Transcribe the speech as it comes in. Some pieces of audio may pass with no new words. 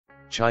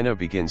China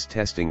begins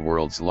testing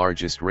world's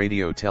largest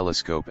radio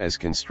telescope as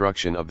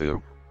construction of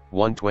the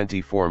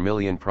 124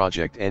 million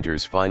project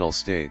enters final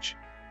stage.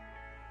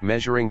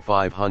 Measuring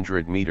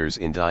 500 meters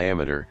in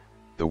diameter,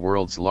 the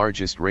world's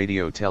largest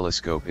radio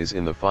telescope is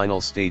in the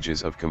final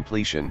stages of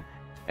completion,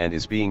 and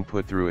is being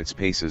put through its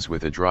paces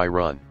with a dry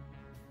run.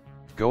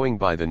 Going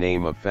by the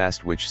name of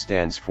FAST, which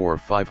stands for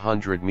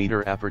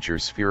 500-meter aperture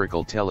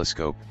spherical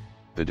telescope,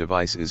 the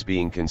device is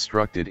being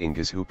constructed in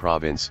Guizhou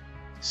Province,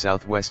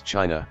 southwest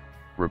China,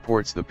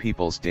 reports the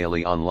People's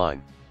Daily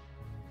Online.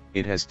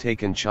 It has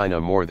taken China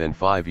more than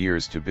 5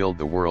 years to build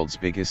the world's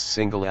biggest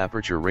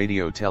single-aperture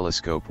radio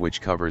telescope,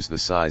 which covers the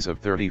size of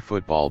 30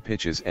 football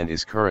pitches and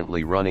is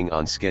currently running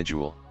on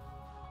schedule.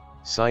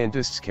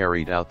 Scientists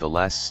carried out the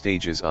last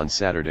stages on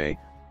Saturday,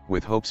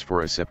 with hopes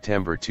for a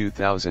September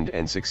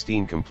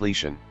 2016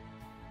 completion.